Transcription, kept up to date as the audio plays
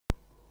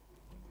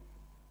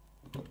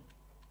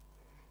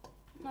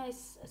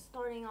nice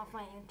starting off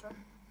my intro.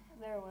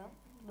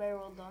 Very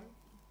well done.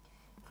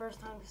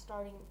 First time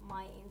starting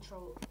my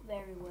intro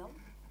very well.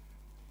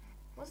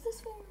 Was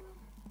this very well?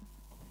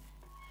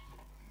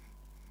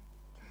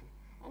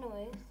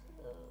 Anyways,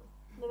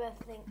 the best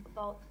thing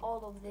about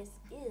all of this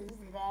is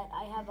that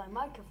I have my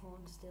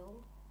microphone still,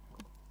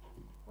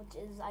 which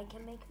is I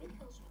can make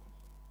videos with it.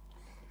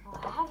 Now,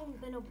 I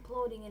haven't been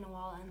uploading in a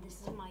while, and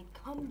this is my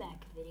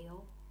comeback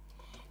video.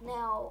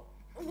 Now,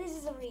 this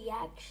is a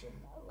reaction.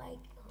 Like,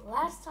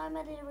 last time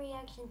I did a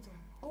reaction to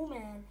Oh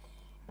Man,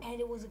 and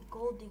it was a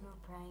gold digger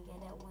prank,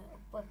 and it went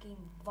fucking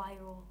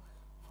viral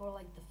for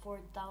like the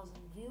 4,000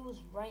 views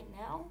right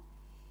now.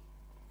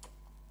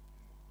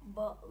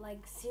 But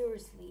like,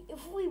 seriously,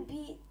 if we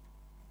beat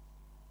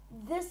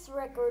this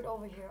record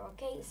over here,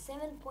 okay,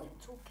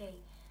 7.2k,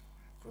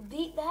 if we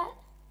beat that,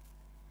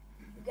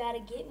 you gotta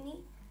get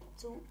me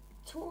to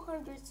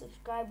 200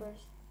 subscribers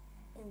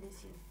in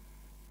this year.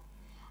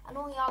 I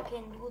know y'all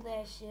can do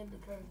that shit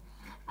because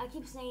I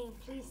keep saying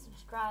please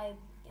subscribe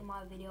in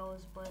my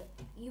videos, but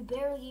you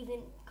barely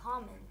even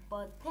comment.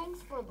 But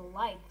thanks for the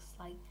likes.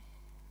 Like,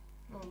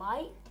 the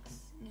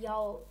likes,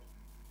 y'all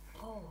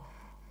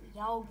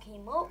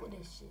came up with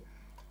this shit.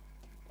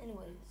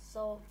 Anyways,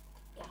 so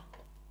yeah,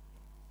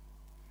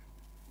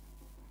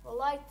 the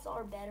lights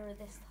are better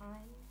this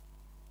time.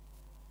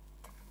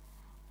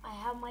 I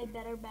have my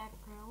better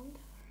background,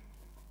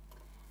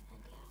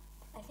 and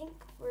yeah, I think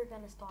we're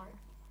gonna start.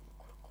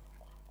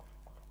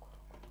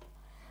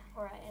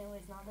 Alright,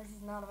 anyways, now this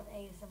is not an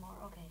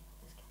ASMR. Okay,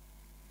 let's go.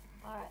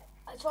 Alright,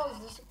 I chose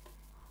this.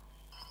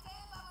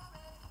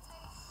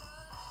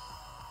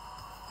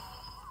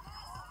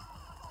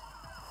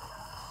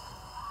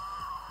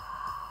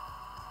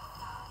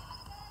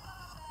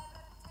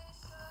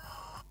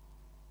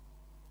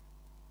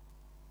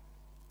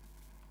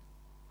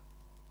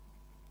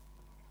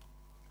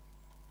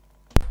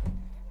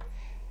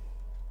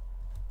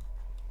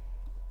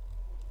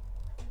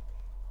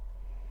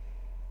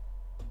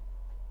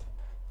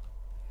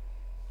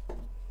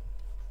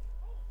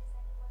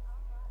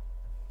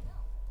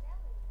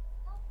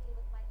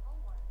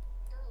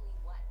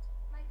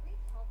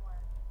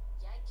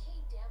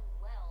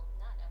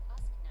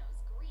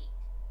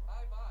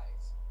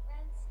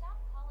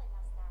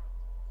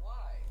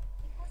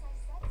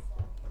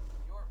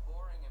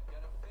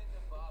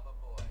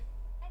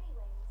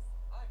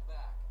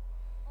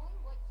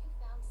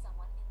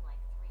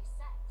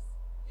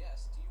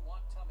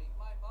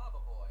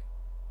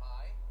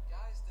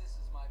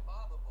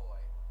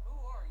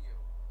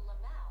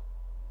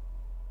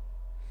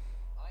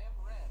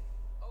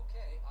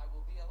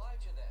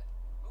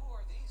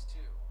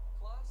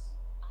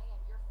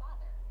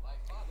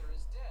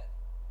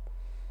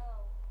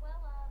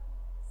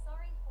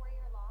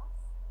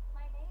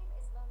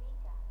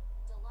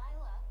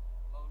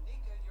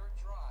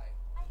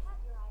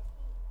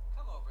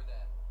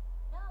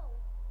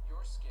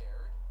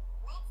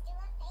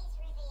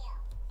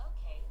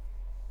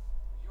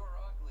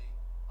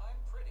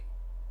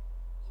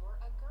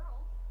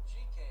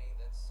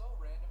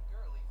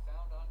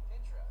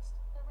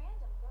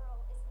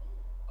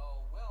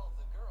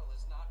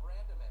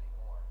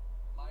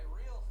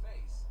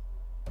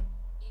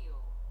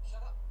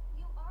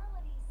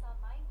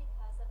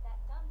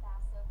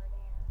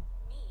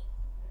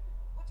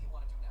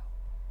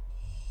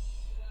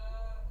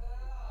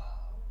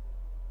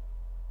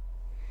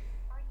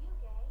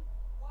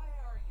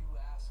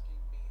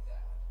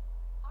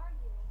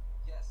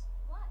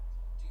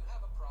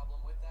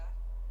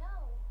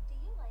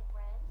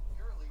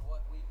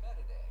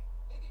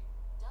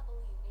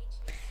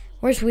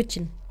 We're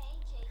switching.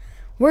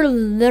 We're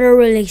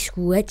literally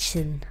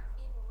switching.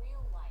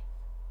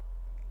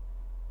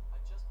 I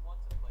just want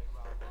to play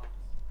Roblox.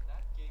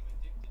 That game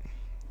addicted me.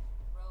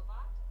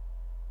 Roblox.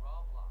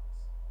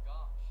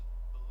 Gosh,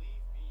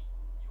 believe me,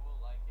 you will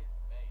like it,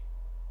 May.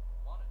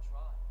 Wanna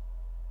try?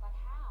 But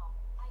how?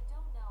 I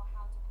don't know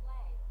how to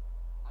play.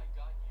 I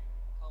got you.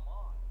 Come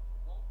on.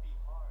 Won't be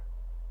hard.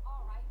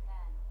 Alright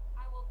then.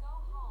 I will go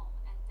home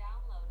and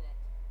download it.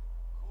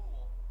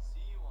 Cool.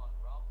 See you on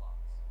Roblox.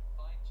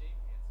 Find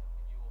James Handsome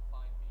and you will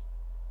find me.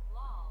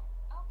 Lol.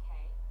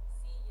 Okay.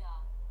 See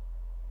ya.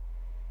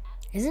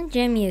 Isn't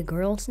Jamie a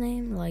girl's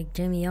name? Like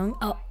Jamie Young?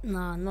 Oh,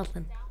 nah,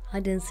 nothing. I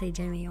didn't say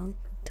Jamie Young.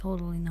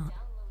 Totally not.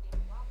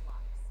 Downloading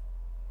Roblox.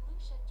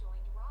 Lucia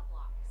joined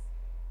Roblox.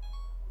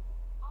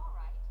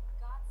 Alright.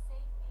 God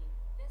save me.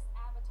 This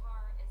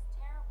avatar is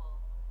terrible.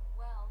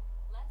 Well,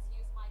 let's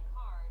use my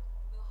card.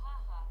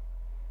 Muhaha.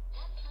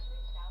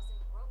 100,000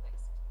 Robux.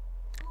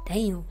 Who is a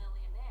Damn.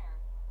 millionaire?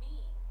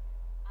 Me.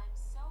 I'm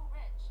so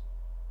rich.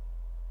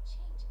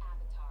 Change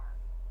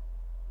avatar.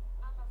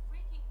 I'm a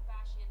freaking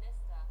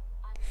fashionista.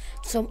 I'm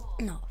so So, cool.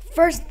 no.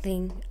 First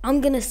thing,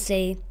 I'm gonna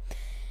say,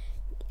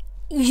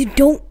 you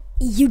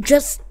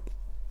just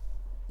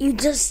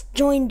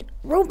joined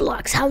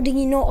Roblox. How do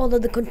you know all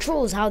of the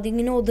controls? How do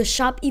you know the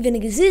shop even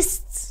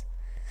exists?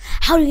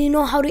 How do you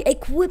know how to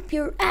equip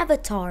your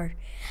avatar?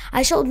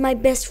 I showed my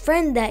best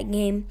friend that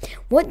game.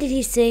 What did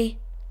he say?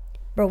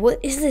 Bro, what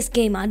is this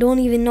game? I don't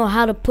even know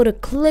how to put a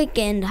click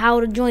and how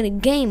to join a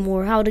game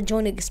or how to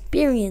join an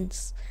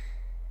experience.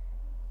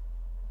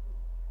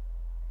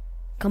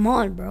 Come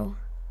on, bro.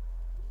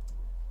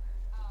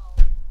 Oh,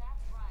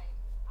 that's right.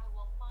 I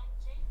will find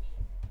Jamie.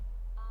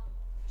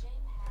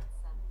 Jane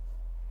Handsome.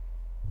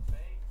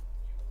 Babe,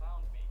 you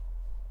found me.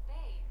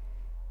 Babe,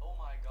 Oh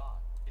my god,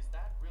 is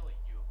that really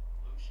you,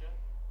 Lucia?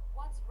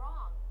 what's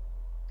wrong?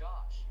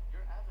 Gosh,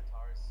 your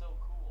avatar is so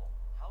cool.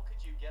 How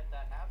could you get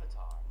that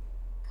avatar?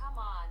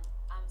 Come on,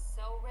 I'm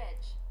so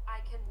rich.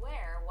 I can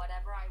wear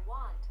whatever I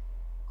want.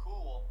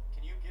 Cool.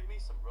 Can you give me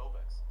some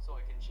Robux so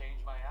I can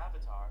change my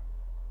avatar?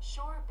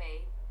 Sure,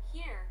 babe.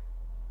 Here.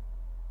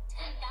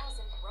 10,000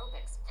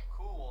 Robux.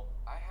 Cool.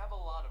 I have a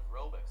lot of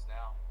Robux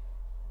now.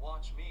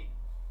 Watch me.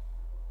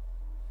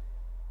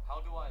 How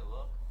do I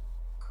look?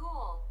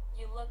 Cool.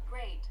 You look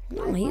great.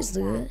 No, I he's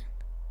love good. that.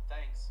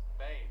 Thanks,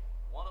 babe.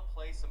 Wanna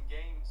play some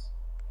games?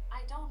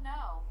 I don't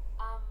know.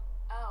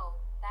 Oh,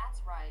 that's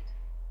right.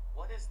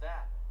 What is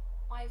that?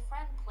 My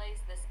friend plays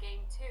this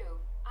game too.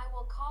 I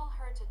will call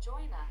her to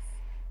join us.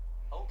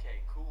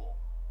 Okay, cool.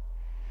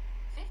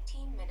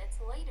 15 minutes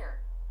later.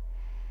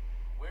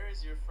 Where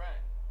is your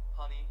friend,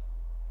 honey?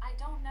 I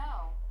don't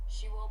know.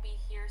 She will be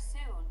here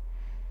soon.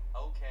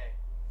 Okay.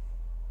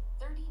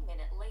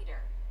 30-minute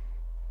later.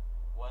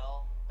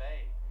 Well,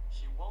 babe,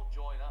 she won't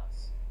join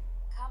us.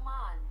 Come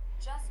on,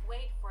 just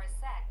wait for a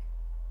sec.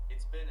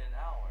 It's been an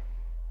hour.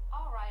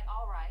 All right.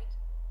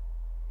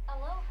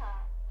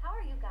 Aloha, how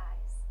are you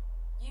guys?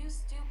 You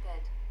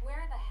stupid.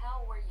 Where the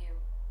hell were you?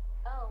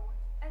 Oh,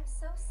 I'm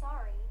so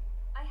sorry.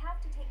 I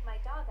have to take my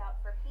dog out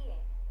for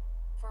peeing.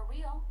 For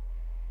real?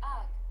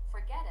 Ugh,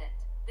 forget it.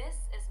 This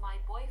is my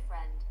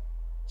boyfriend.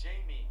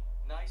 Jamie,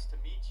 nice to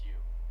meet you.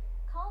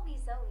 Call me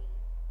Zoe.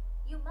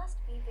 You must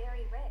be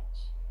very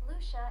rich.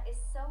 Lucia is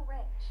so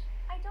rich.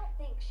 I don't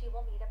think she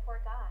will meet a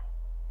poor guy.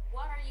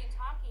 What are you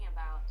talking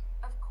about?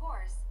 Of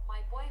course,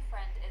 my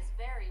boyfriend is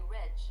very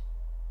rich.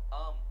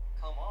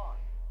 Come on.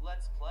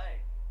 Let's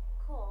play.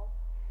 Cool.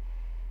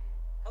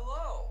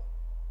 Hello.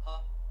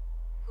 Huh?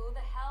 Who the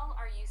hell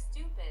are you,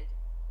 stupid?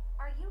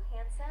 Are you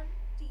handsome?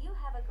 Do you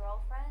have a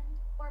girlfriend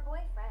or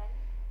boyfriend?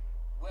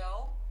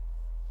 Well,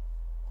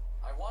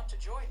 I want to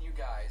join you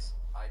guys.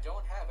 I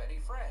don't have any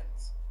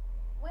friends.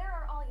 Where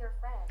are all your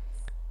friends?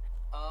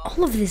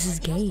 All of this is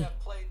I gay. just have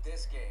played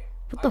this game.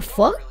 What the I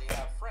fuck? don't really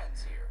have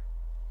friends here.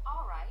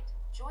 All right,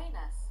 join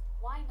us.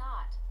 Why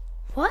not?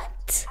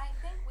 What? I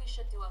think we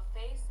should do a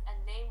face and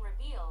name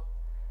reveal.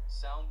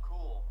 Sound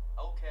cool.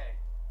 Okay.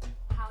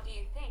 How do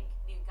you think,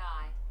 new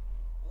guy?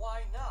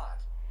 Why not?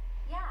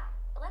 Yeah,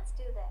 let's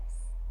do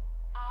this.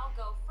 I'll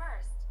go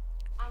first.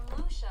 I'm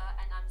Lucia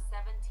and I'm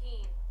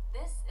 17.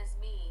 This is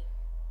me.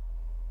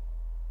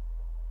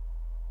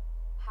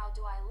 How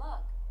do I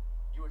look?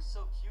 You are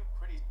so cute,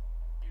 pretty,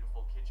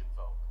 beautiful kitchen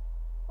folk.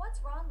 What's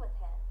wrong with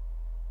him?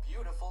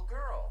 Beautiful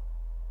girl.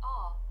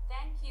 Oh,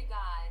 thank you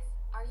guys.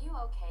 Are you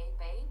okay,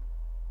 babe?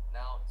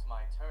 Now it's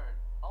my turn.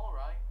 All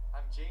right.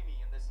 I'm Jamie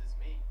and this is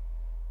me.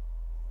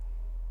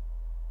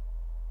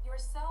 You're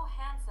so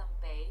handsome,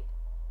 babe.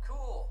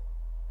 Cool.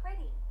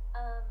 Pretty.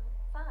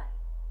 Fine.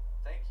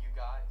 Thank you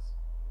guys.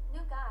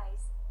 New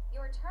guys,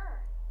 your turn.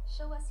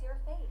 Show us your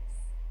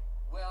face.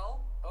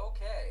 Well,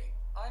 okay.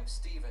 I'm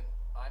Steven.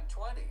 I'm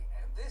 20,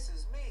 and this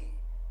is me.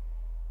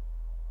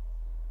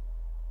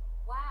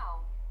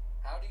 Wow.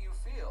 How do you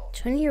feel?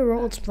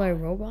 20-year-olds That's play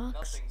fine. Roblox?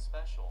 Nothing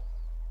special.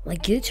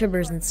 Like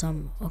YouTubers and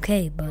some.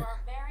 Okay, You but are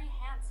very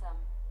handsome.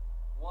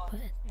 What?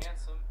 What?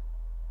 Handsome?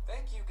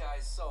 Thank you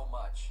guys so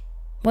much.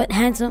 what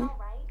handsome? All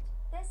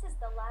right. This is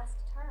the last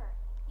turn.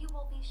 You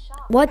will be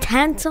shocked. What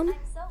handsome? I'm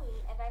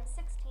Zoe and I'm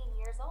 16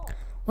 years old.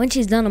 When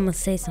she's done, I'm gonna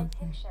say My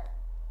something. picture.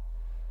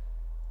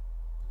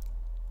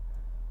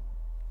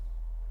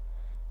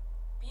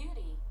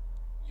 Beauty.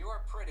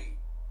 You're pretty.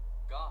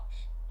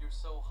 Gosh, you're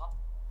so hot.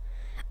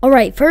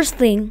 Alright, first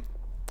thing,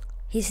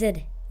 he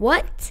said,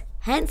 what?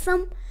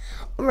 Handsome?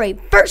 Alright,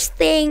 first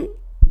thing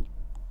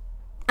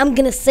I'm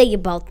gonna say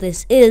about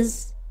this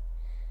is,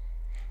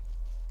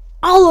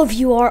 all of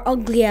you are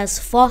ugly as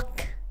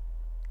fuck.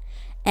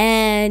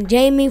 And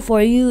Jamie,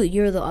 for you,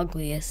 you're the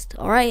ugliest.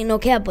 Alright, no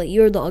cap, but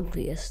you're the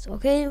ugliest.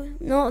 Okay?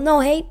 No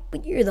hate,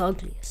 but you're the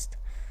ugliest.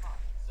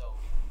 Zoe,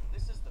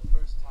 this is the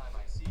first time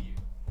I see you.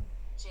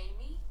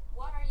 Jamie,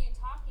 what are you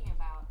talking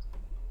about?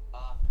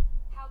 Uh,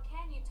 How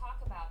can you talk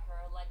about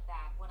her like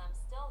that when I'm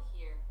still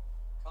here?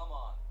 come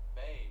on,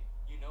 babe.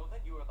 You know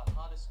that you are the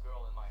hottest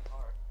girl in my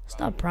heart. Right?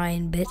 Stop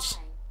lying, bitch.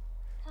 Fine.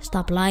 Come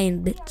Stop on.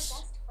 lying, We are bitch.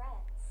 best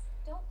friends.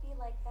 Don't be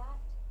like that.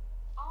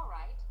 All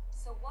right.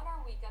 So what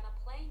are we gonna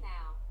play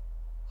now?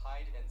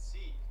 Hide and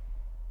seek.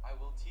 I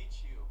will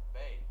teach you,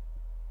 babe.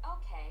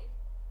 Okay.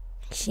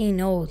 She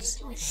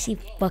knows. She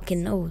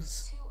fucking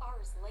knows. 2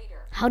 hours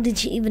later. How did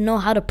she even know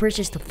how to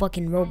purchase the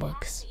fucking I have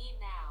Robux? to eat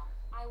now.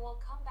 I will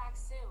come back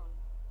soon.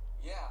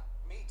 Yeah,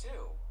 me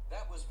too.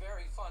 That was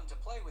very fun to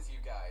play with you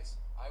guys.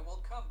 I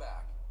will come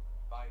back.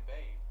 Bye,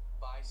 babe.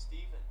 Bye,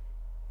 Steven.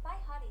 Bye,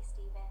 Hottie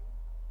Steven.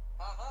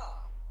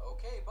 Haha.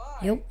 Okay,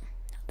 bye. Yup.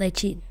 They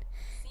cheat.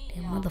 See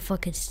Them ya.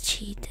 motherfuckers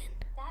cheating.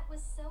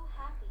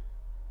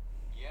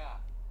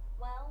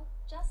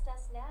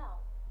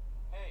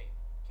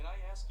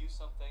 you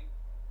something?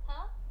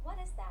 Huh? What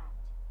is that?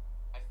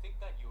 I think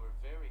that you are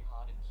very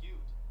hot and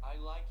cute. I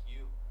like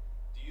you.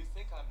 Do you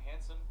think I'm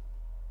handsome?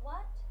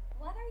 What?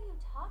 What are you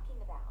talking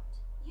about?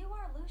 You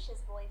are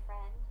Lucia's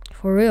boyfriend.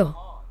 For real.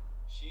 Come on.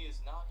 She is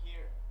not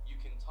here. You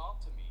can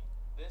talk to me.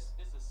 This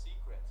is a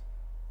secret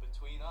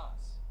between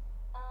us.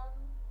 Um,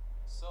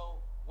 So,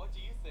 what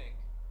do you think?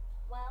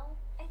 well,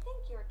 I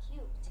think you're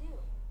cute too.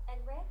 And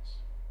rich?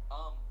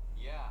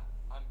 Yeah,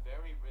 I'm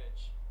very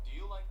rich. Do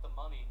you like the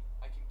money?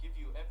 I can give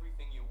you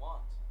everything you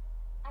want.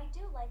 I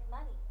do like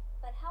money,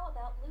 but how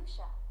about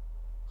Lucia?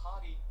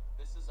 Hottie,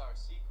 this is our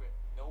secret.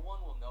 No one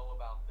will know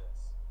about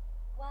this.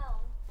 Well,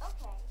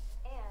 okay,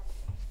 and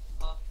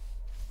Huh?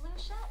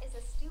 Lucia is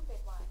a stupid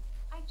one.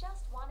 I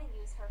just want to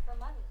use her for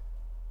money.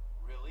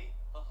 Really?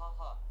 Ha ha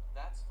ha.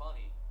 That's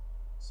funny.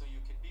 So you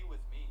can be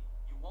with me.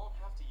 You won't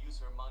have to use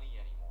her money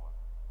anymore.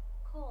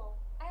 Cool,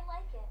 I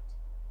like it.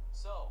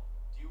 So,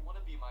 do you want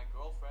to be my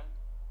girlfriend?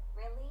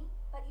 Really?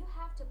 But you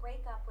have to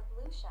break up with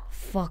Lucia.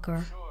 Fuck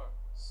her. Sure.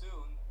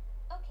 Soon.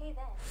 Okay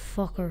then.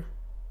 Fuck her.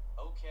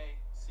 Okay.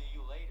 See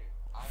you later.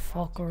 I have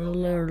Fuck to her, go now.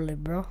 literally,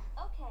 bro.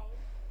 Okay.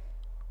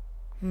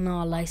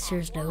 No, like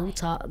seriously, who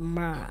taught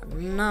bruh?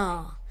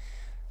 No.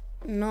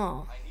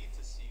 No. I need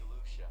to see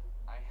Lucia.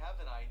 I have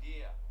an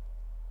idea.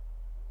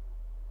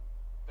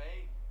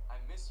 Babe, I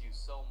miss you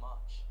so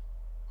much.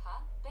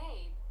 Huh?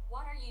 Babe,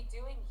 what are you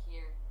doing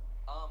here?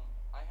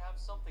 I have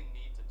something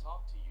need to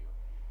talk to you.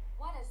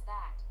 What is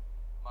that?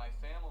 My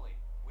family,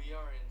 we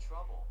are in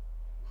trouble.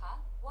 Huh?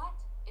 What?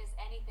 Is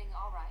anything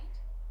alright?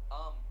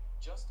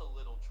 Just a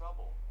little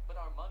trouble, but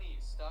our money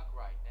is stuck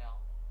right now.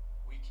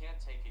 We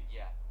can't take it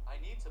yet. I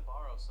need to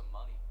borrow some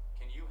money.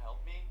 Can you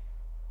help me?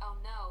 Oh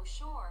no,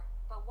 sure.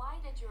 But why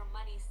did your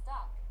money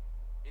stuck?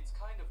 It's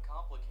kind of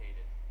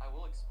complicated. I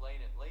will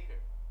explain it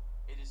later.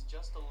 It is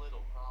just a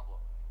little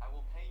problem. I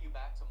will pay you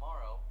back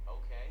tomorrow,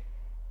 okay?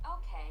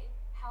 Okay,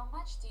 how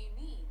much do you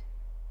need?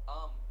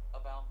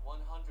 About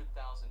 $100,000.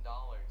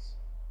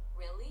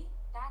 Really?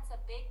 That's a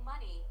big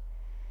money.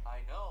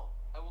 I know.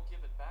 I will give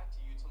it back to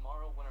you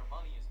tomorrow when our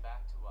money is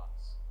back to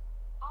us.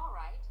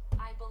 Alright,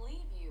 I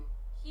believe you.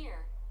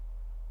 Here.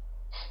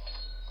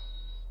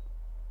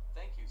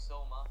 Thank you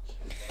so much.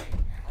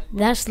 Babe, I love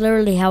That's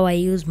literally how I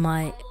use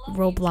my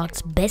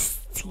Roblox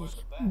bestie.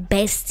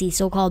 Bestie,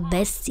 so-called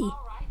bestie.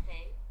 Alright,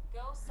 babe.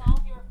 Go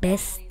solve your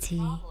family's Bestie.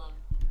 problem.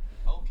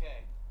 Okay,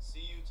 see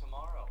you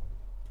tomorrow.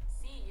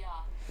 See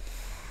ya.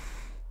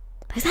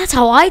 That's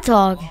how I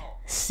talk.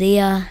 See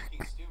ya.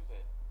 Fucking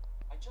stupid.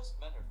 I just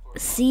met her for a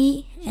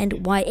C and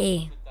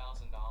YA. $100,000.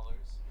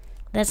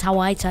 That's how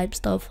I type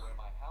stuff. Where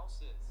my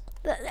house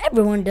is.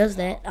 Everyone does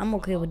that. I'm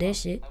okay with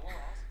this shit. I will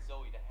ask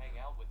Zoe to hang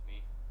out with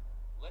me.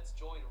 Let's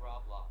join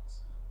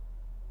Roblox.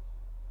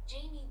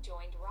 Jamie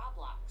joined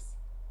Roblox.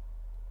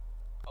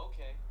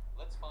 Okay,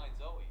 let's find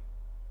Zoe.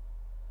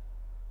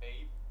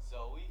 Babe,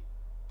 Zoe?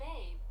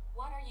 Babe,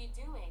 what are you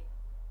doing?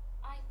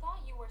 I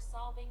thought you were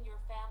solving your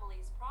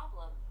family's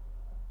problem.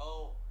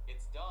 Oh,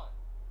 it's done.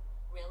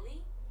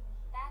 Really?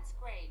 That's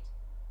great.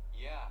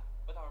 Yeah,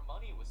 but our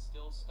money was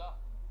still stuck.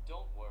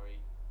 Don't worry.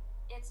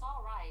 It's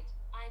alright.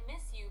 I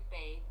miss you,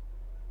 babe.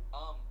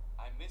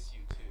 I miss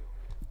you too.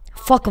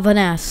 Fuck of an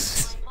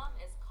ass. My mom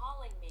is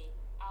calling me.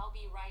 I'll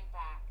be right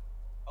back.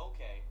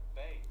 Okay,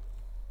 babe.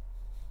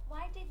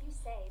 Why did you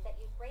say that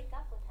you'd break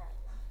up with her?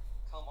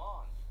 Come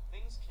on.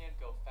 Things can't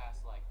go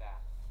fast like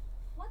that.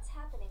 What's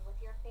happening with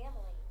your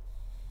family?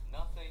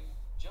 Nothing.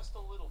 Just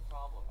a little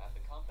problem at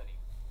the company.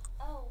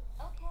 Oh,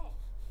 okay.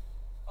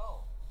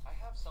 Oh, I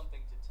have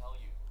something to tell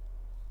you.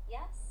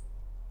 Yes?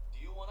 Do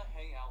you want to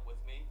hang out with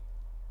me?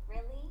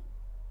 Really?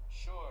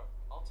 Sure,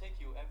 I'll take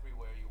you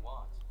everywhere you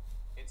want.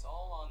 It's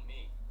all on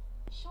me.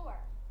 Sure.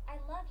 I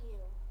love you.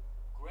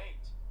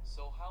 Great.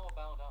 So how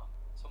about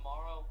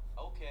tomorrow?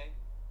 Okay.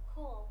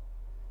 Cool.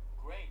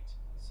 Great.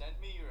 Send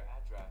me your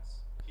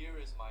address. Here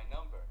is my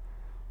number.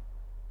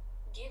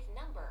 Give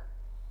number.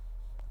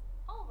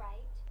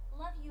 Alright.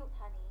 Love you,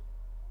 honey.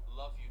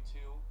 Love you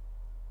too.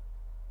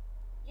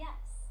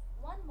 Yes.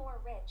 One more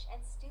rich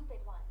and stupid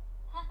one.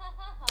 Ha ha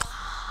ha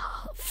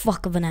ha.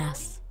 Fuck of an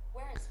ass.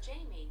 Where is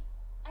Jamie?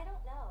 I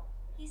don't know.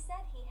 He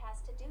said he has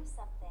to do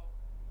something.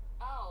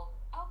 Oh,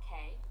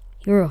 okay.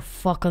 You're a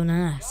fuck of an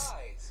ass.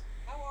 Guys,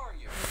 how are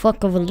you?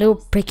 Fuck of a little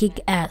pricky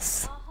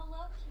ass.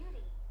 Hello,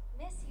 cutie.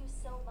 Miss you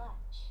so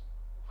much.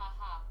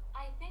 Haha.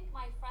 I think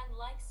my friend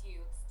likes you,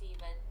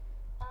 Steven.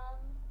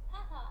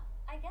 Haha.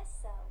 I guess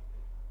so.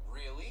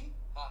 Really?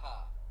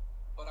 Haha.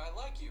 But I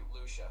like you,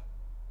 Lucia.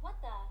 What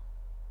the?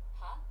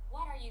 Huh?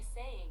 What are you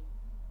saying?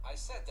 I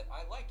said that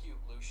I like you,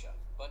 Lucia.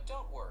 But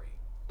don't worry.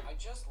 I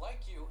just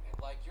like you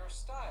and like your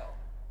style.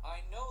 I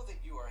know that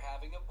you are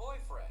having a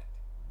boyfriend.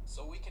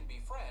 So we can be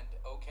friend,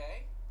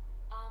 okay?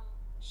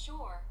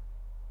 Sure.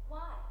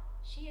 Why?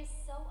 She is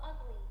so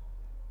ugly.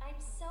 I'm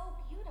so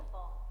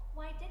beautiful.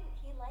 Why didn't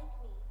he like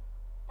me?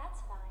 That's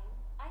fine.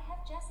 I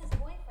have Jess's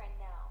boyfriend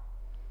now.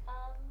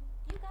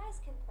 You guys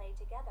can play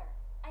together.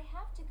 I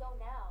have to go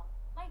now.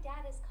 My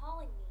dad is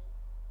calling me.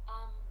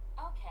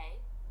 Okay.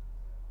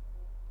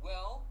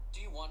 Well,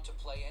 do you want to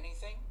play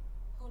anything?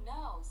 Who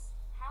knows?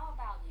 How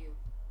about you?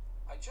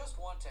 I just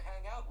want to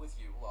hang out with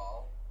you,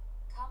 lol.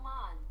 Come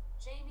on,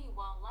 Jamie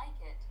won't like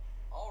it.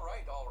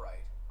 Alright,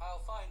 alright.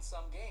 I'll find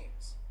some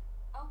games.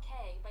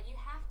 Okay, but you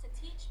have to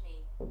teach me.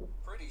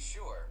 Pretty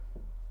sure.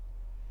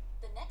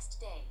 The next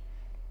day.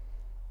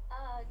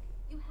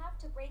 You have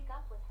to break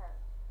up with her.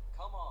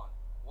 Come on,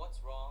 what's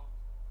wrong?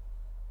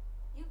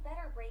 You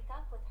better break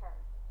up with her.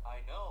 I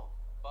know,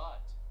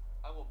 but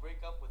I will break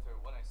up with her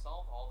when I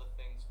solve all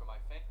the things for my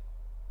family.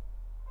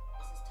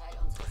 Das ist Teil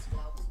unseres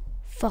Glaubens.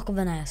 Fuck of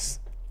an ass.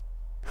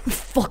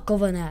 Fuck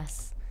of an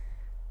ass.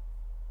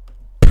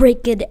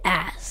 Break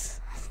ass.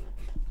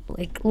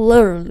 Like,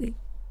 literally.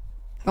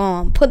 Come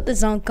on, put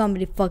this on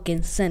Comedy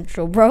fucking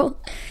Central, bro.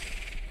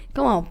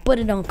 Come on, put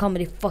it on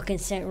Comedy fucking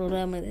Central.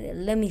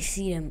 Let me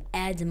see them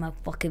ads in my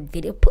fucking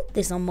video. Put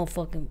this on my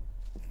fucking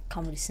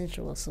Comedy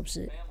Central or some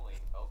shit. Family,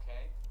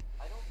 okay?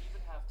 I don't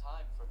even have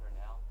time for her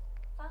now.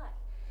 Fine.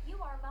 You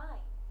are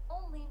mine.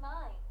 Only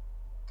mine.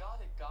 Got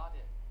it, got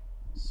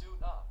it.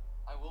 Suit up.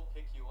 I will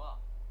pick you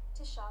up.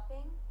 To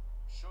shopping?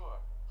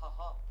 Sure.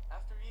 Haha.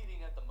 After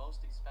eating at the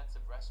most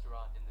expensive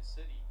restaurant in the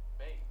city,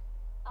 babe.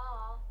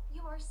 Aw,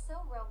 you are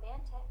so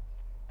romantic.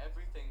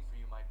 Everything for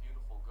you, my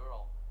beautiful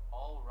girl.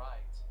 All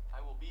right. I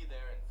will be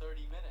there in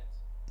 30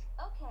 minutes.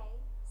 Okay,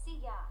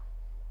 see ya.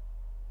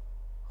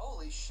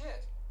 Holy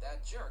shit,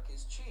 that jerk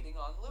is cheating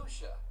on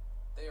Lucia.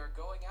 They are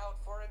going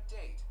out for a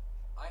date.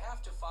 I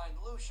have to find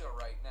Lucia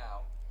right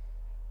now.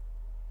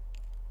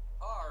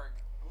 Arg,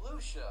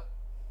 Lucia.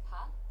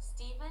 Huh?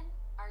 Steven,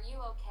 are you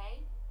okay?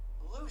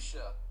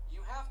 Lucia,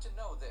 you have to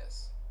know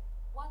this.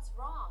 What's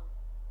wrong?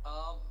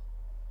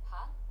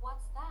 Huh?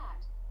 What's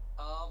that?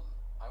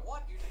 I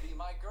want you to be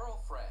my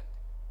girlfriend.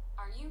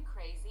 Are you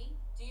crazy?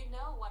 Do you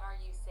know what are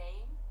you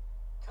saying?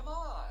 Come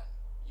on,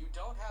 you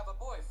don't have a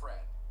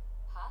boyfriend.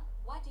 Huh?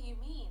 What do you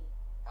mean?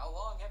 How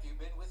long have you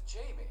been with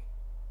Jamie?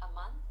 A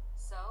month?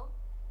 So?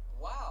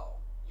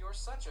 Wow, you're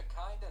such a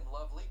kind and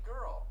lovely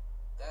girl.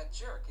 That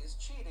jerk is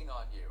cheating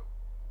on you.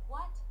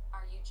 What?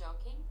 Are you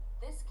joking?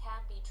 This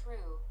can't be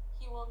true.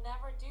 He will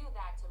never do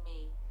that to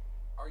me.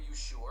 Are you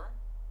sure?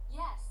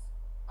 Yes.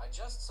 I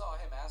just saw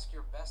him ask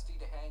your bestie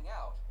to hang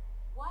out.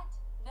 What?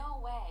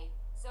 No way.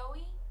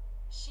 Zoe?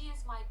 She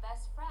is my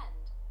best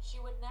friend. She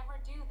would never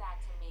do that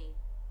to me.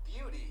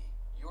 Beauty,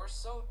 you're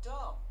so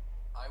dumb.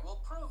 I will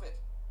prove it.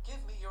 Give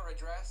me your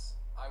address.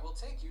 I will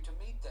take you to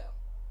meet them.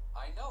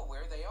 I know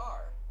where they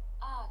are.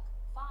 Ugh,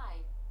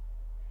 fine.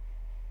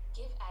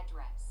 Give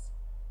address.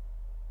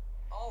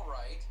 All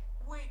right,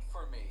 wait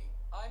for me.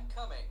 I'm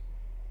coming.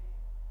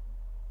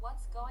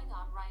 What's going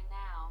on right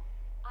now?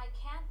 I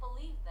can't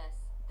believe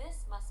this.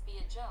 This must be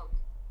a joke.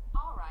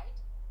 All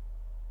right.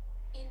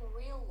 In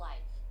real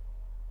life.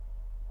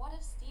 What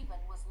if Steven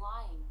was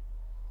lying?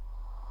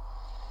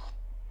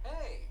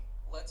 Hey,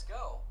 let's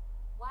go.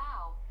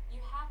 Wow, you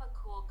have a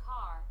cool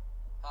car.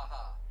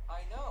 Haha,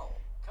 I know.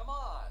 Come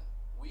on,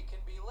 we can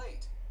be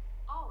late.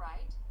 All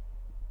right.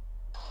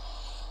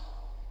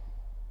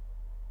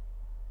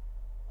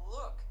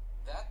 Look,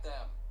 that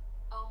them.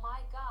 Oh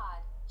my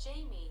god,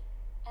 Jamie.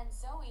 And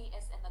Zoe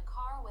is in the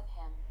car with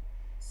him.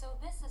 So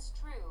this is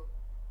true.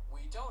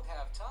 We don't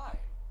have time.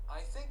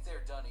 I think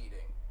they're done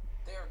eating.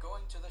 They are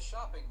going to the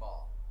shopping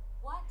mall.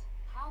 What?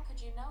 How could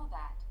you know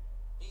that?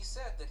 He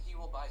said that he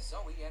will buy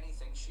Zoe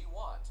anything she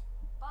wants.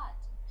 But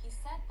he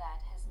said that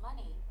his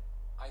money.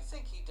 I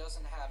think he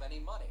doesn't have any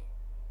money.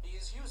 He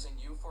is using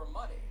you for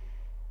money.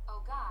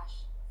 Oh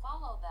gosh,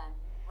 follow them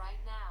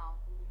right now.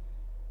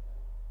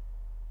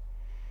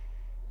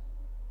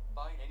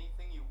 Buy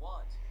anything you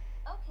want.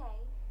 Okay,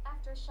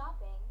 after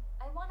shopping,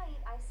 I want to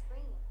eat ice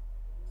cream.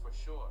 For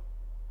sure.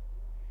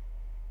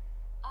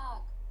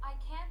 Ugh, I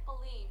can't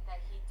believe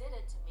that he did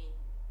it to me.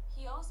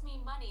 He owes me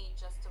money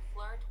just to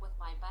flirt with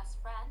my best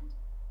friend?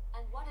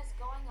 And what is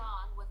going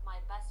on with my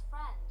best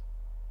friend?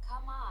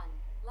 Come on,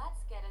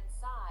 let's get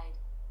inside.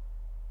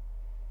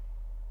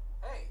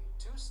 Hey,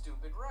 two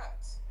stupid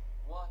rats.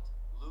 What?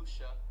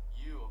 Lucia,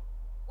 you.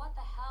 What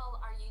the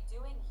hell are you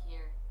doing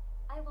here?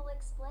 I will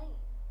explain.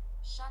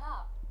 Shut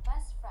up,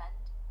 best friend.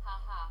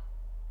 Haha.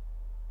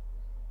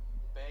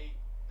 Babe,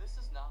 this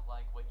is not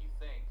like what you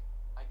think.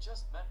 I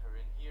just met her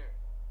in here.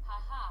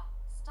 Haha.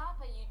 Stop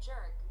it, you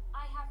jerk.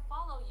 I have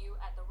followed you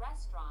at the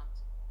restaurant.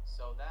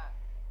 So that.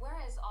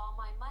 Where is all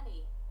my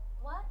money?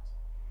 What?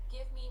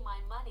 Give me my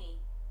money.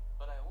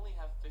 But I only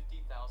have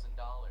 $50,000.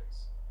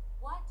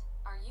 What?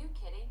 Are you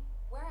kidding?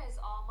 Where is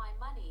all my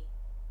money?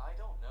 I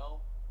don't know.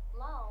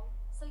 Lol,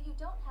 so you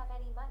don't have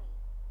any money,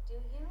 do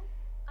you?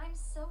 I'm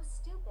so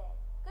stupid.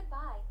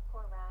 Goodbye,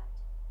 poor rat.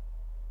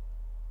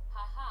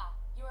 Haha.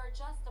 You are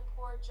just a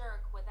poor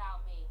jerk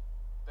without me.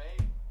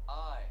 Babe,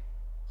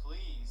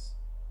 please.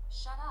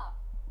 Shut up.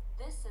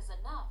 This is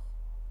enough.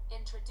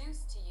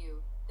 Introduce to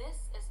you.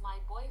 This is my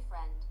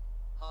boyfriend.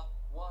 Huh?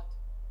 What?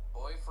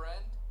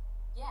 Boyfriend?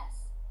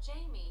 Yes,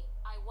 Jamie,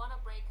 I want to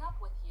break up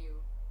with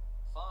you.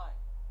 Fine.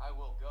 I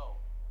will go.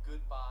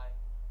 Goodbye.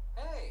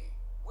 Hey,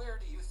 where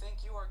do you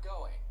think you are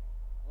going?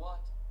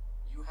 What?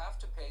 You have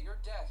to pay your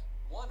debt,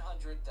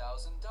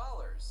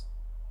 $100,000.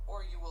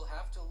 Or you will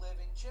have to live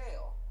in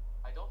jail.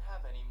 I don't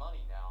have any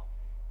money now.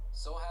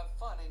 So have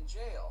fun in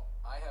jail.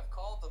 I have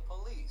called the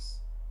police.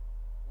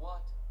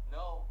 What?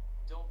 No,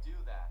 don't do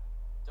that.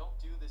 Don't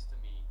do this to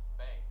me,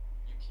 Bae.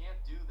 You can't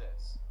do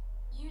this.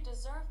 You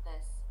deserve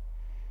this.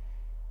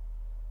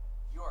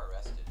 You are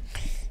arrested.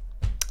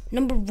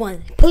 Number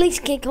one, police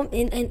can't come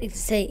in and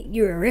say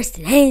you're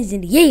arrested. Hands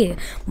in the air.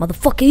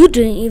 Motherfucker, you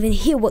didn't even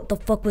hear what the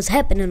fuck was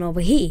happening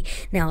over here.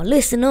 Now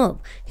listen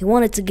up. He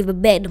wanted to give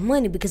it back the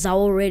money because I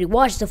already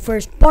watched the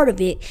first part of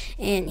it,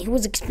 and he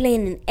was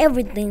explaining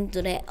everything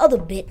to that other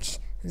bitch,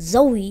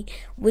 Zoe,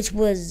 which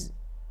was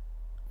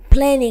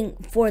planning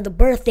for the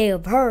birthday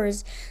of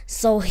hers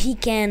so he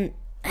can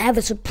have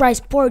a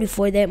surprise party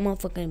for that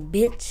motherfucking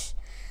bitch.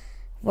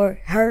 For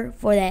her,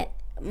 for that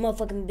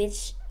motherfucking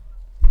bitch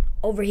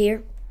over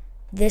here.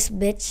 This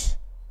bitch,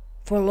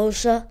 for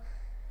Lucia,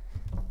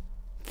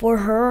 for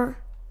her.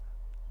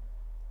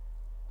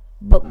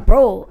 But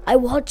bro, I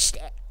watched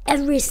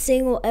every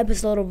single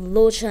episode of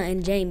Lucia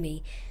and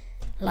Jamie.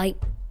 Like,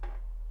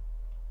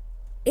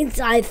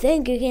 I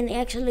think you can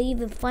actually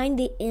even find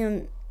it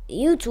in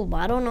YouTube.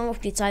 I don't know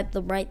if you type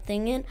the right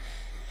thing in.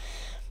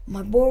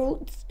 My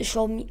bro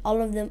showed me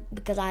all of them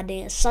because I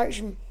didn't search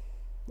them.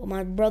 But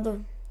my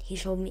brother, he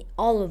showed me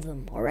all of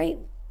them, alright?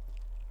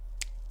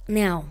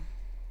 Now,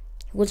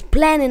 was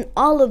planning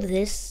all of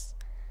this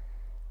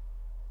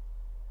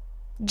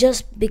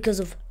just because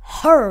of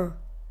her,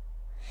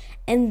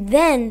 and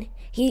then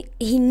he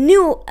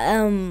knew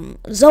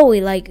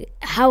Zoe, like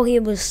how he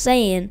was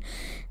saying,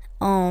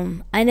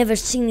 I never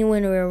seen you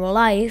in real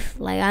life,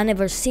 like I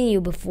never seen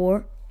you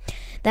before.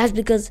 That's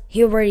because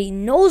he already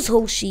knows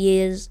who she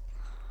is,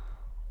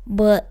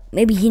 but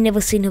maybe he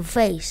never seen her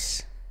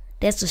face.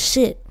 That's the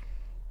shit.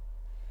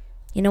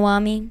 You know what I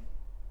mean?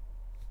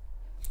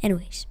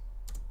 Anyways.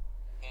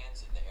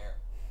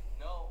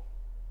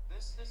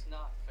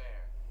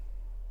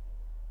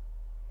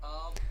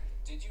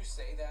 Did you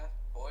say that,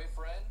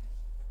 boyfriend?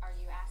 Are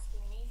you asking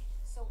me?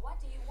 So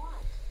what do you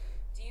want?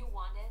 Do you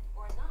want it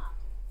or not?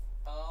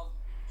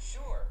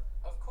 Sure,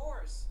 of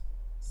course.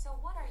 So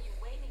what are you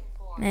waiting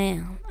for?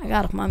 Man, I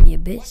gotta find me a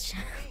bitch.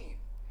 What do you mean?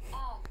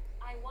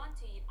 I want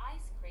to eat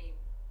ice cream.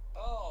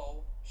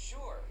 Oh,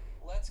 sure.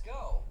 Let's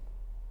go.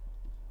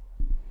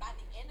 By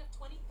the end of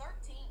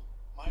 2013.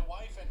 My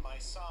wife and my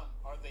son,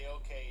 are they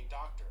okay,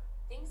 doctor?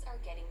 Things are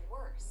getting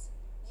worse.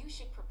 You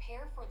should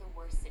prepare for the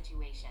worst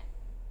situation.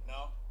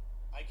 No,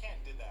 I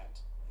can't do that.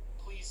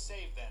 Please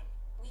save them.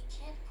 We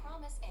can't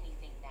promise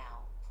anything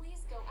now.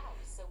 Please go out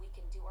so we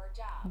can do our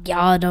job.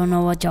 Y'all don't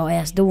know what y'all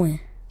ass doing.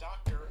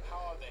 Doctor, how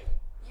are they?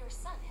 Your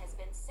son has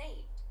been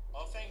saved.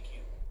 Oh, thank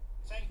you.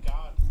 Thank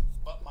God.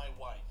 But my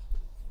wife,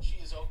 she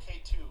is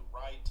okay too,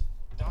 right?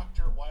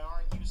 Doctor, why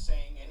aren't you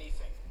saying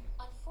anything?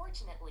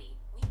 Unfortunately,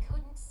 we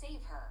couldn't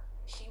save her.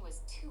 She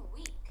was too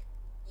weak.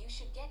 You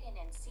should get in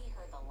and see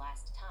her the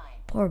last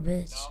time. Poor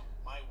bitch. No,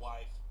 my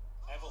wife,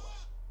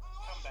 Evelyn,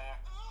 come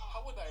back.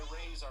 How would I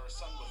raise our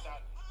son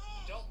without you?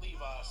 Don't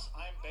leave us.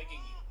 I'm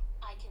begging you.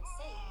 I can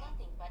say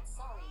nothing but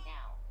sorry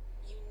now.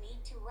 You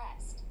need to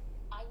rest.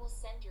 I will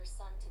send your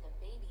son to the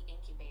baby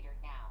incubator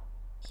now.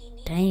 He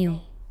needs a Damn.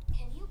 name.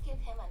 Can you give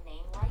him a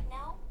name right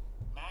now?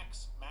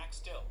 Max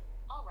Still.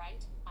 All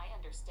right, I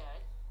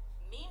understood.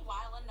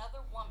 Meanwhile,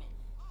 another woman.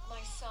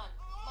 My son,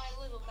 my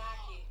little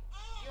Mackie,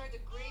 you're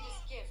the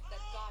greatest gift that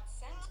God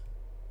sent.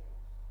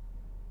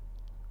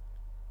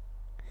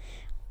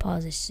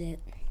 Pause this shit.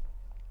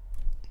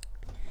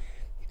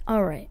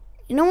 Alright.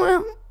 You know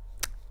what?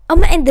 I'm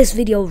gonna end this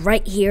video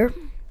right here.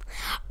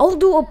 I'll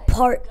do a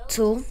part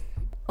 2.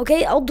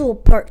 Okay? I'll do a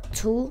part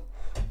 2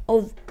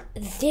 of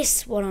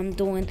this, what I'm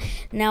doing.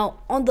 Now,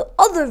 on the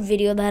other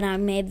video that I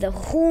made, the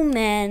Who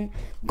Man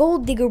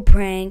Gold Digger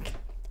Prank,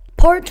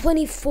 part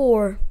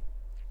 24,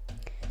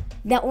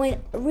 that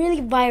went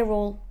really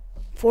viral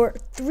for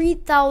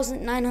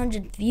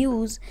 3,900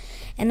 views,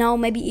 and now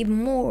maybe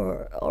even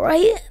more.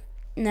 Alright?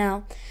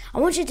 Now, I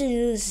want you to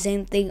do the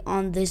same thing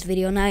on this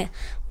video. Now,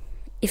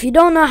 if you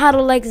don't know how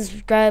to like and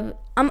subscribe,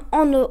 I'm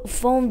on the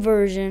phone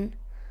version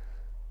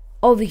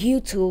of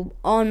YouTube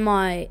on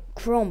my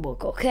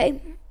Chromebook,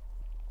 okay?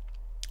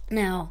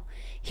 Now,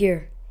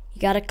 here,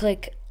 you gotta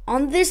click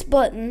on this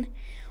button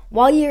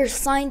while you're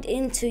signed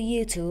into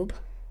YouTube.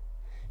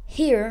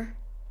 Here,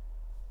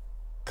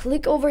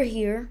 click over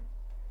here,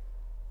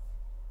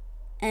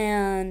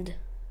 and,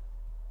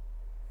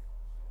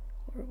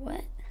 or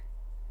what?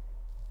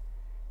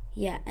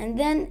 Yeah, and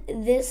then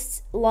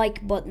this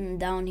like button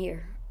down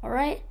here.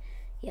 Alright?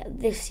 Yeah,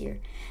 this here.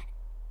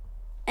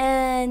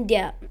 And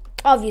yeah,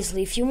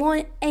 obviously, if you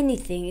want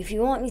anything, if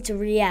you want me to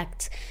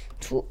react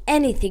to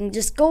anything,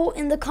 just go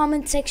in the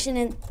comment section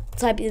and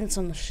type in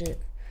some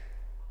shit.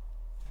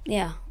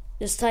 Yeah,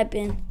 just type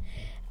in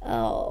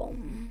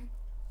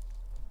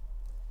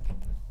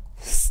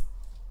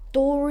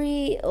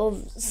story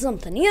of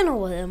something. You know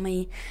what I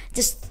mean.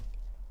 Just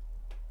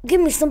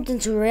give me something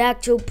to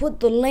react to. Put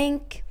the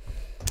link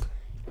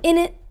in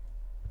it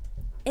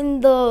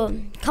in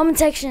the comment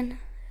section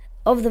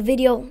of the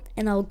video,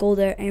 and I'll go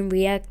there and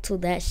react to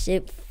that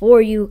shit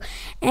for you,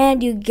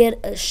 and you get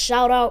a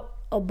shout out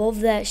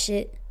above that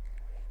shit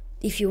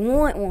if you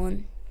want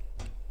one.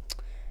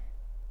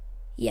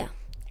 Yeah.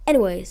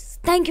 Anyways,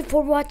 thank you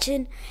for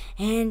watching,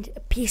 and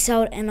peace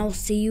out, and I'll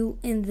see you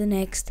in the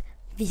next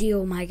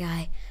video, my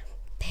guy.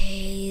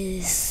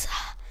 Peace.